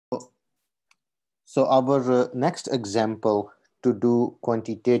So our next example to do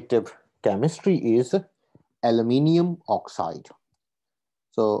quantitative chemistry is aluminium oxide.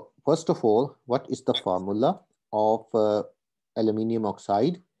 So first of all, what is the formula of aluminium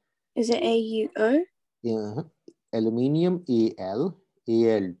oxide? Is it AuO? Aluminium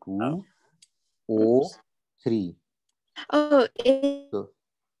Al2O3. Oh, So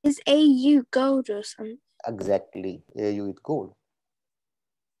is Au gold or something? exactly, Au is gold.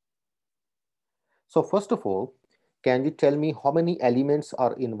 So first of all, can you tell me how many elements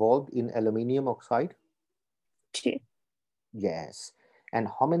are involved in aluminium oxide? 2. Yes. And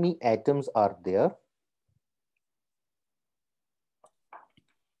how many atoms are there?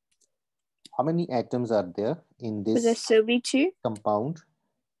 How many atoms are there in Would there this still be 2? compound?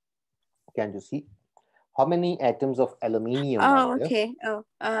 Can you see? How many atoms of aluminium are Oh, there? okay. Oh,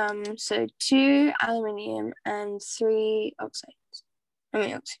 so 2 aluminium and 3 oxides. I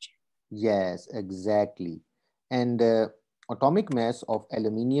mean oxygen. Yes, exactly. And atomic mass of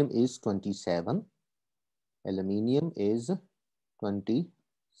aluminium is 27. Aluminium is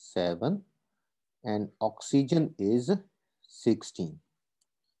 27 and oxygen is 16.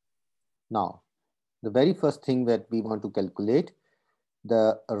 Now, the very first thing that we want to calculate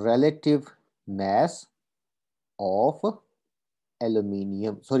the relative mass of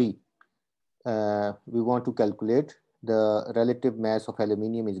aluminium. Sorry, we want to calculate the relative mass of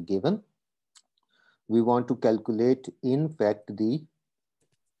aluminium is given. We want to calculate, in fact, the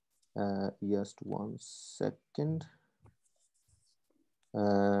just 1 second.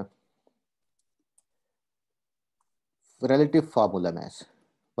 Relative formula mass.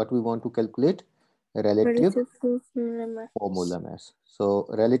 What we want to calculate? Relative formula mass. So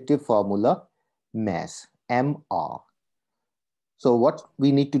relative formula mass, MR. So what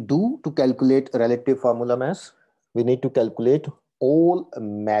we need to do to calculate relative formula mass? We need to calculate all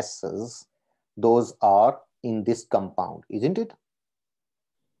masses. Those are in this compound, isn't it?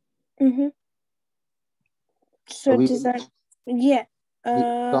 Mm-hmm. So does that, yeah.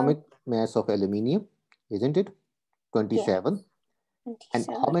 The atomic mass of aluminium, isn't it? 27. Yeah. 27. And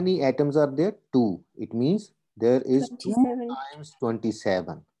how many atoms are there? 2. It means there is 27. 2 times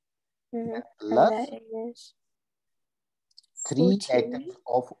 27. Mm-hmm. Plus And that is 3 14. atoms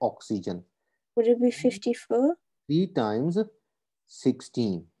of oxygen. Would it be 54? 3 times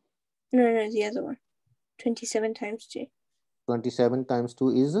 16. No, the other one. 27 times 2. 27 times 2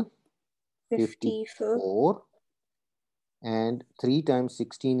 is 54. 54. And 3 times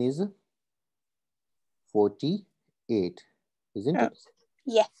 16 is 48. Isn't it?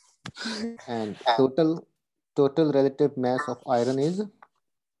 Yeah. And total relative mass of iron is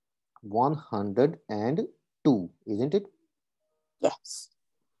 102, isn't it? Yes.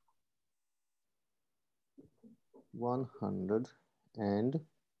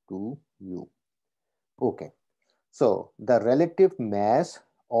 102 U. Okay. So the relative mass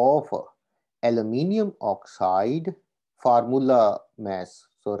of aluminium oxide formula mass.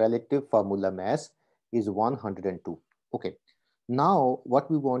 So relative formula mass is 102. Okay. Now what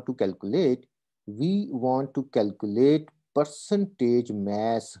we want to calculate? We want to calculate percentage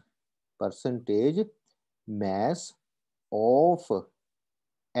mass of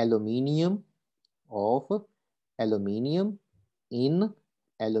aluminium in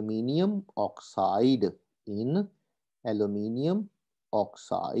aluminium oxide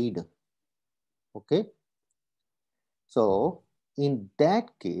Okay. So in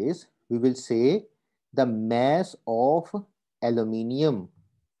that case, we will say the mass of aluminium,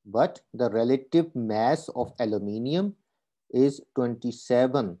 but the relative mass of aluminium is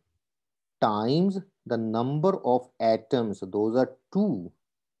 27 times the number of atoms, those are 2,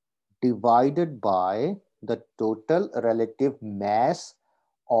 divided by the total relative mass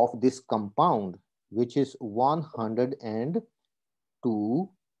of this compound, which is 102,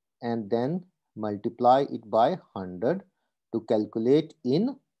 and then multiply it by 100 to calculate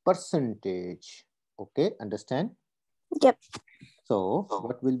in percentage. Okay, understand? Yep. So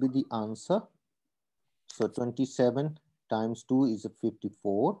what will be the answer? So 27 times 2 is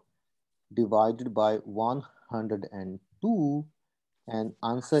 54, divided by 102, and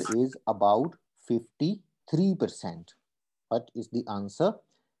answer is about 53%. What is the answer?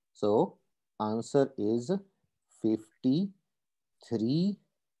 So answer is 53%.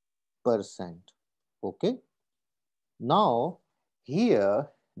 Okay. Now here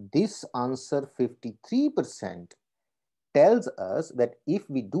this answer 53% tells us that if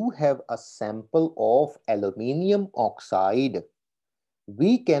we do have a sample of aluminium oxide,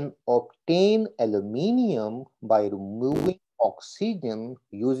 we can obtain aluminium by removing oxygen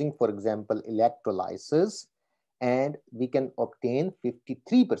using, for example, electrolysis, and we can obtain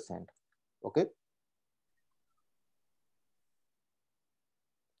 53%. Okay.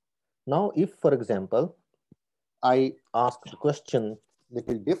 Now, if, for example, I ask the question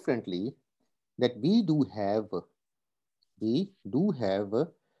little differently, that we do have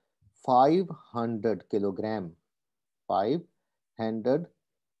 500 kilogram, 500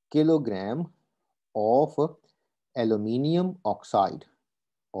 kilogram of aluminium oxide,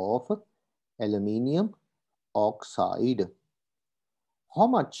 of aluminium oxide. How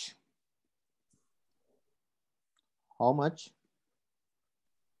much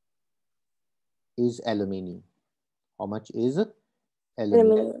is aluminium? How much is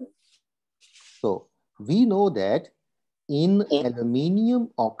aluminium? Aluminium. So we know that in aluminium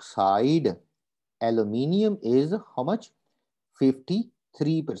oxide, aluminium is how much? 53%.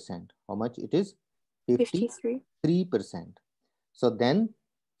 How much it is? 53. 53%. So then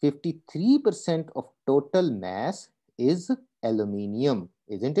 53% of total mass is aluminium,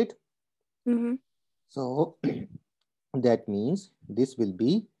 isn't it? Mm-hmm. So that means this will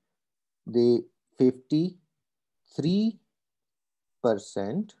be the 53%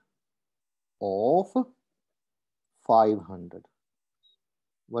 of 500.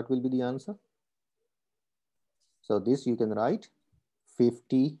 What will be the answer? So this you can write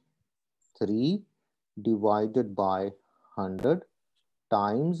 53 divided by 100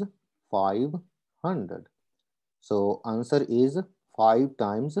 times 500. So answer is 5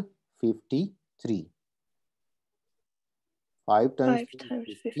 times 53. 5 times 5 3 is times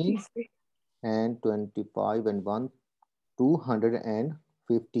 15, 53. and 25 and 1,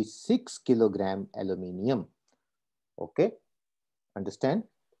 256 kilogram aluminium. Okay, understand?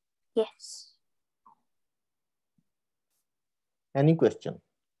 Yes. Any question?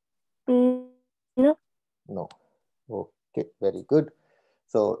 No. No. Okay, very good.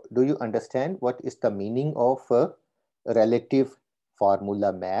 So do you understand what is the meaning of a relative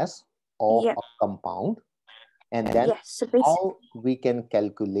formula mass of Yep. a compound, and then Yes. So basically, how we can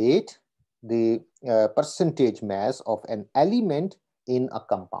calculate the percentage mass of an element in a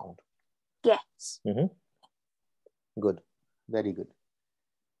compound? yes. Good, very good.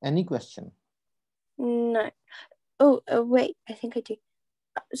 Any question? No. Oh, wait. I think I do.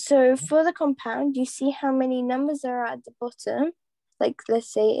 So for the compound, you see how many numbers are at the bottom. Like let's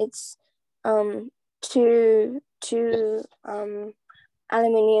say it's two Yes.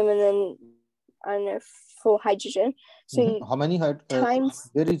 aluminium and then I don't know 4 hydrogen. So you How many times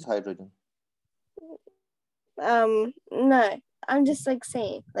there is hydrogen? no, I'm just like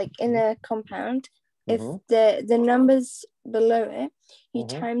saying like in a compound, if Mm-hmm. the numbers below it, you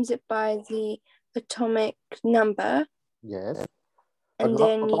Mm-hmm. times it by the atomic number, Yes, but and not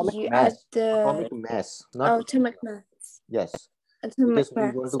then atomic you add mass. the Atomic mass, not atomic mass. yes. It Atomic is we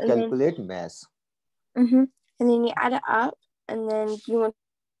want mass, to and then calculate mass. and then you add it up, and then you want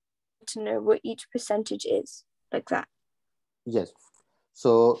to know what each percentage is, like that. Yes.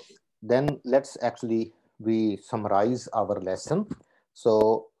 So then let's actually we summarize our lesson.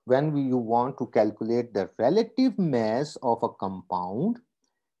 So when you want to calculate the relative mass of a compound,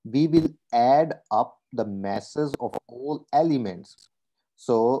 we will add up the masses of all elements.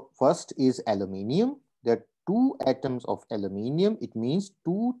 So first is aluminium. There are 2 atoms of aluminium. It means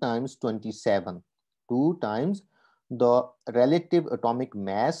 2 times 27. 2 times the relative atomic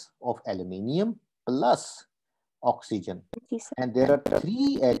mass of aluminium plus oxygen. And there are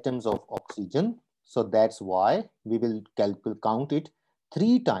 3 atoms of oxygen. So that's why we will count it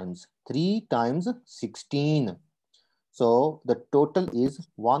 3 times. 3 times 16. So the total is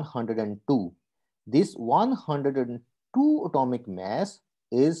 102. This 102 atomic mass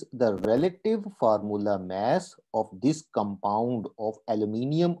is the relative formula mass of this compound of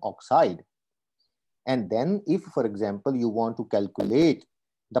aluminium oxide. And then if, for example, you want to calculate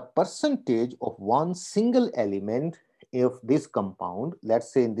the percentage of one single element of this compound,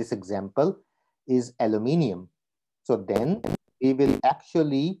 let's say in this example is aluminium. So then we will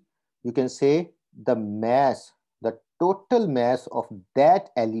actually, you can say the mass, the total mass of that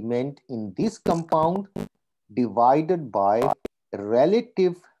element in this compound divided by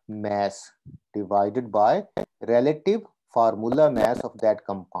relative mass, divided by relative formula mass of that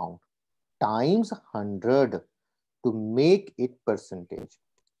compound times 100 to make it percentage.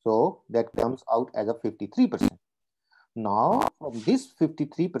 So that comes out as a 53%. Now, from this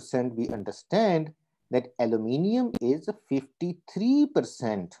 53%, we understand that aluminium is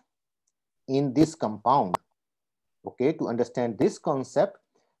 53% in this compound. Okay, to understand this concept,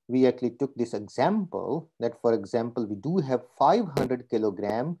 we actually took this example that, for example, we do have 500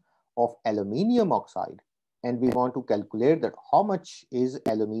 kilogram of aluminium oxide, and we want to calculate that how much is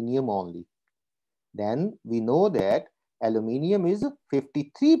aluminium only. Then we know that aluminium is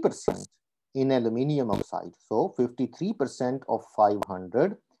 53% in aluminium oxide. So 53% of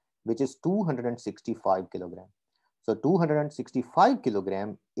 500 which is 265 kilogram. So 265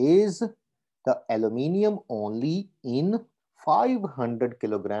 kilogram is the aluminium only in 500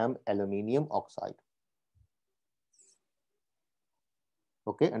 kilogram aluminium oxide.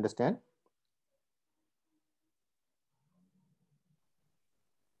 Okay, understand?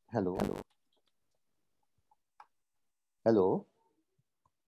 Hello. Hello.